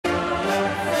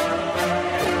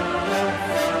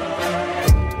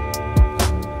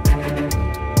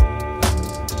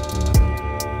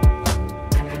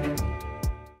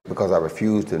because I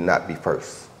refuse to not be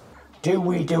first. Do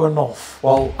we do enough?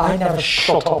 Well, I never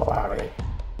shut up about it.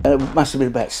 It must have been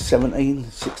about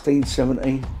 16,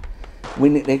 17. We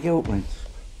nicked their guilt rings.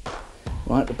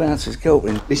 Right, the bouncer's guilt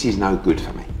ring. This is no good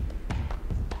for me.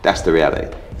 That's the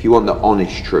reality. If you want the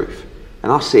honest truth,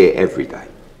 and I see it every day.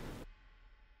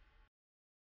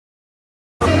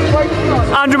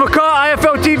 Andrew McCart,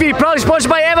 IFL TV, proudly sponsored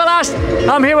by Everlast.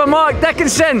 I'm here with Mark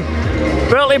Dickinson.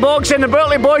 Burtley Boxing, the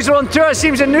Burtley boys are on tour,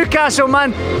 seems in Newcastle,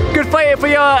 man. Good fight for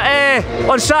you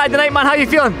on Saturday night, man. How you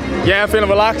feeling? Yeah, feeling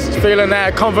relaxed, feeling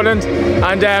confident,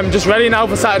 and just ready now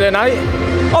for Saturday night.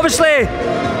 Obviously,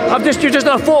 you've just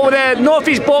done a photo with North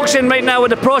East Boxing right now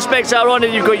with the prospects that are on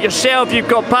it. You've got yourself, you've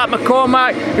got Pat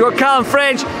McCormack, you've got Callum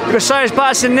French, you've got Cyrus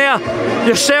Patterson there,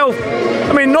 yourself.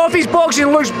 I mean, North East Boxing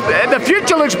the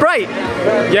future looks bright.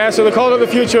 Yeah, so they call it the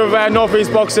future of North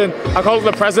East Boxing. I call it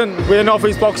the present. We're in North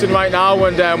East Boxing right now,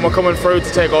 and we're coming through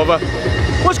to take over.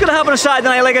 What's going to happen on Saturday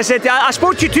night? Like I said, I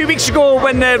spoke to you 2 weeks ago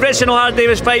when the Redson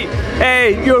O'Hara-Davis fight.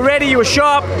 You were ready, you were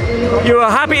sharp, you were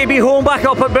happy to be home back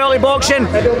up at Burtley Boxing.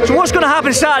 So what's going to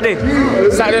happen Saturday?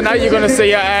 Saturday night you're going to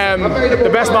see the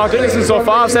best Mark Dickinson so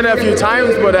far. I've said it a few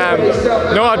times, but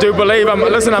no, I do believe. I'm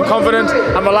confident,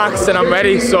 I'm relaxed, and I'm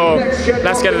ready. So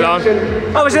let's get it on.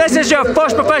 Obviously, this is your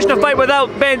first professional fight without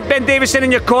Ben Davison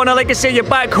in your corner. Like I say, you're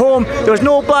back home. There was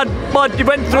no blood. You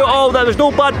went through it all. There was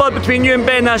no blood between you and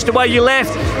Ben as to why you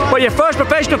left. But your first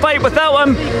professional fight without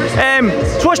him.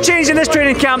 So what's changed in this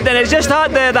training camp then? It's just the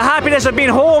happiness of being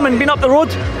home and being up the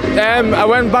road? I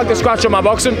went back to scratch on my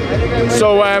boxing,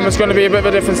 so it's going to be a bit of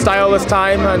a different style this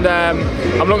time, and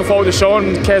I'm looking forward to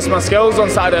showing Case my skills on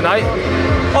Saturday night.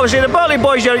 Obviously the Burtley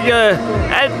boys,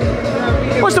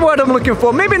 what's the word I'm looking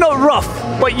for? Maybe not rough,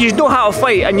 but you know how to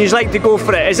fight and you like to go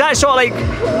for it. Is that sort of like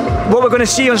what we're going to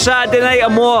see on Saturday night, a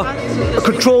more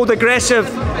controlled,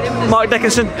 aggressive Mark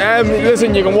Dickinson?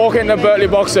 Listen, you can walk into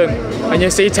Burtley Boxing and you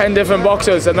see 10 different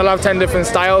boxers, and they'll have 10 different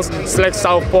styles. Slick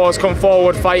southpaws, come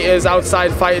forward fighters,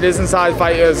 outside fighters, inside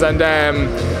fighters, and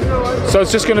so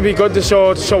it's just going to be good to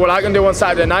show what I can do on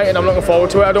Saturday night, and I'm looking forward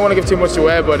to it. I don't want to give too much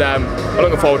away, but I'm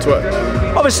looking forward to it.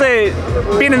 Obviously,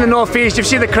 being in the North East, you've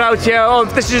seen the crowd here. Oh,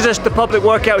 this is just the public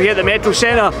workout here at the Metro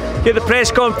Centre. You have the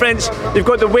press conference, you've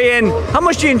got the weigh-in. How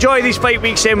much do you enjoy these fight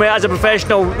weeks as a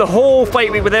professional, the whole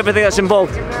fight week with everything that's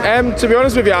involved? To be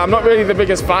honest with you, I'm not really the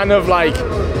biggest fan of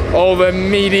all the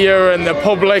media and the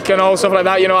public and all stuff like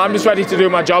that. You know, I'm just ready to do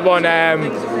my job on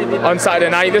Saturday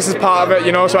night. This is part of it,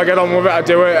 you know, so I get on with it, I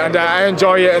do it, and I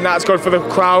enjoy it, and that's good for the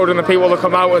crowd and the people that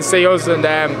come out and see us. And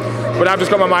but I've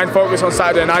just got my mind focused on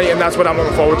Saturday night, and that's what I'm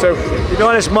looking forward to. To be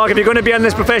honest, Mark, if you're going to be in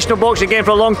this professional boxing game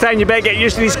for a long time, you better get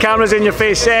used to these cameras in your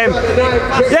face. Yeah,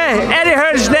 Eddie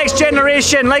Hearn's next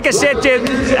generation. Like I said,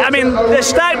 I mean, they're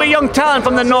stacked with young talent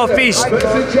from the North East.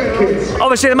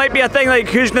 Obviously, there might be a thing like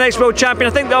who's the next world champion.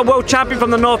 I think the world champion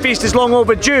from the North East is long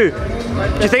overdue. Do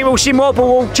you think we'll see multiple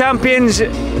world champions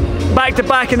back to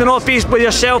back in the North East with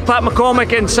yourself, Pat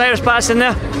McCormack and Cyrus Patterson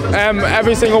there?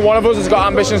 Every single one of us has got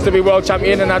ambitions to be world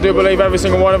champion, and I do believe every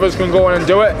single one of us can go in and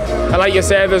do it. And like you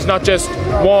said, there's not just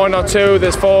one or two,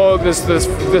 there's 4 or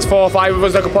 5 of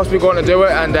us that could possibly go in and do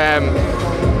it, and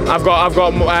I've got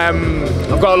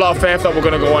a lot of faith that we're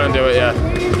going to go in and do it, yeah.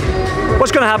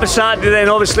 What's going to happen Saturday then?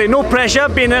 Obviously, no pressure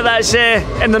being that's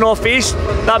in the North East,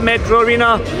 that Metro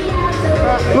Arena.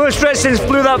 Lewis Ritson's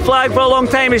flew that flag for a long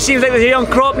time. It seems like there's a young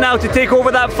crop now to take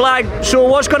over that flag. So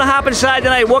what's going to happen Saturday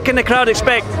night? What can the crowd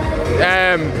expect?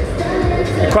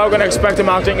 The crowd going to expect a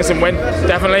Mark Dickinson win,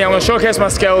 definitely. I'm going to showcase my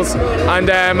skills, and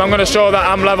I'm going to show that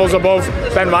I'm levels above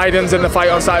Ben Ryden's in the fight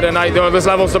on Saturday night. There's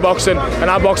levels to boxing, and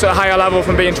I box at a higher level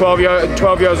from being 12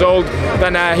 years old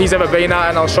than he's ever been at,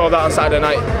 and I'll show that on Saturday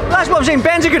night. That's what I'm saying.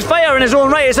 Ben's a good fighter in his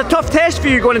own right. It's a tough test for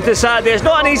you going into Saturday. It's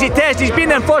not an easy test. He's been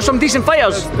there and fought some decent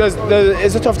fighters.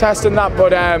 It's a tough test in that,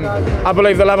 but I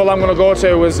believe the level I'm going to go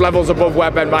to is levels above where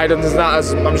Ben Ryden's is.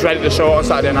 I'm just ready to show it on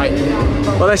Saturday night.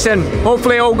 Well, listen,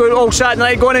 hopefully all good all Saturday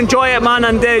night. Go and enjoy it, man,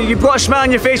 and you've got a smile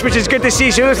on your face, which is good to see.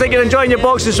 So it looks like you're enjoying your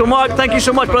boxing. So Mark, thank you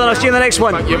so much, brother. I'll see you in the next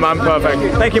one. Thank you, man.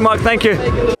 Perfect. Thank you, Mark. Thank you.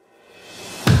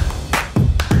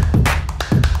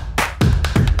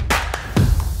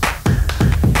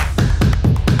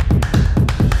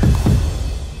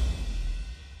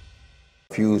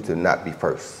 Refuse to not be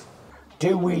first.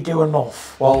 Do we do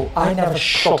enough? Well, I never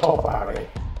shut up about it.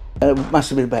 It must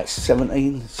have been about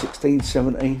 16,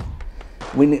 17.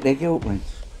 We nicked their guilt rings.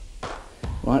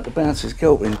 Right, the bouncer's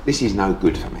guilt ring. This is no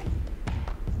good for me.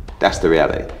 That's the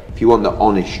reality. If you want the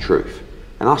honest truth,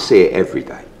 and I see it every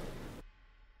day.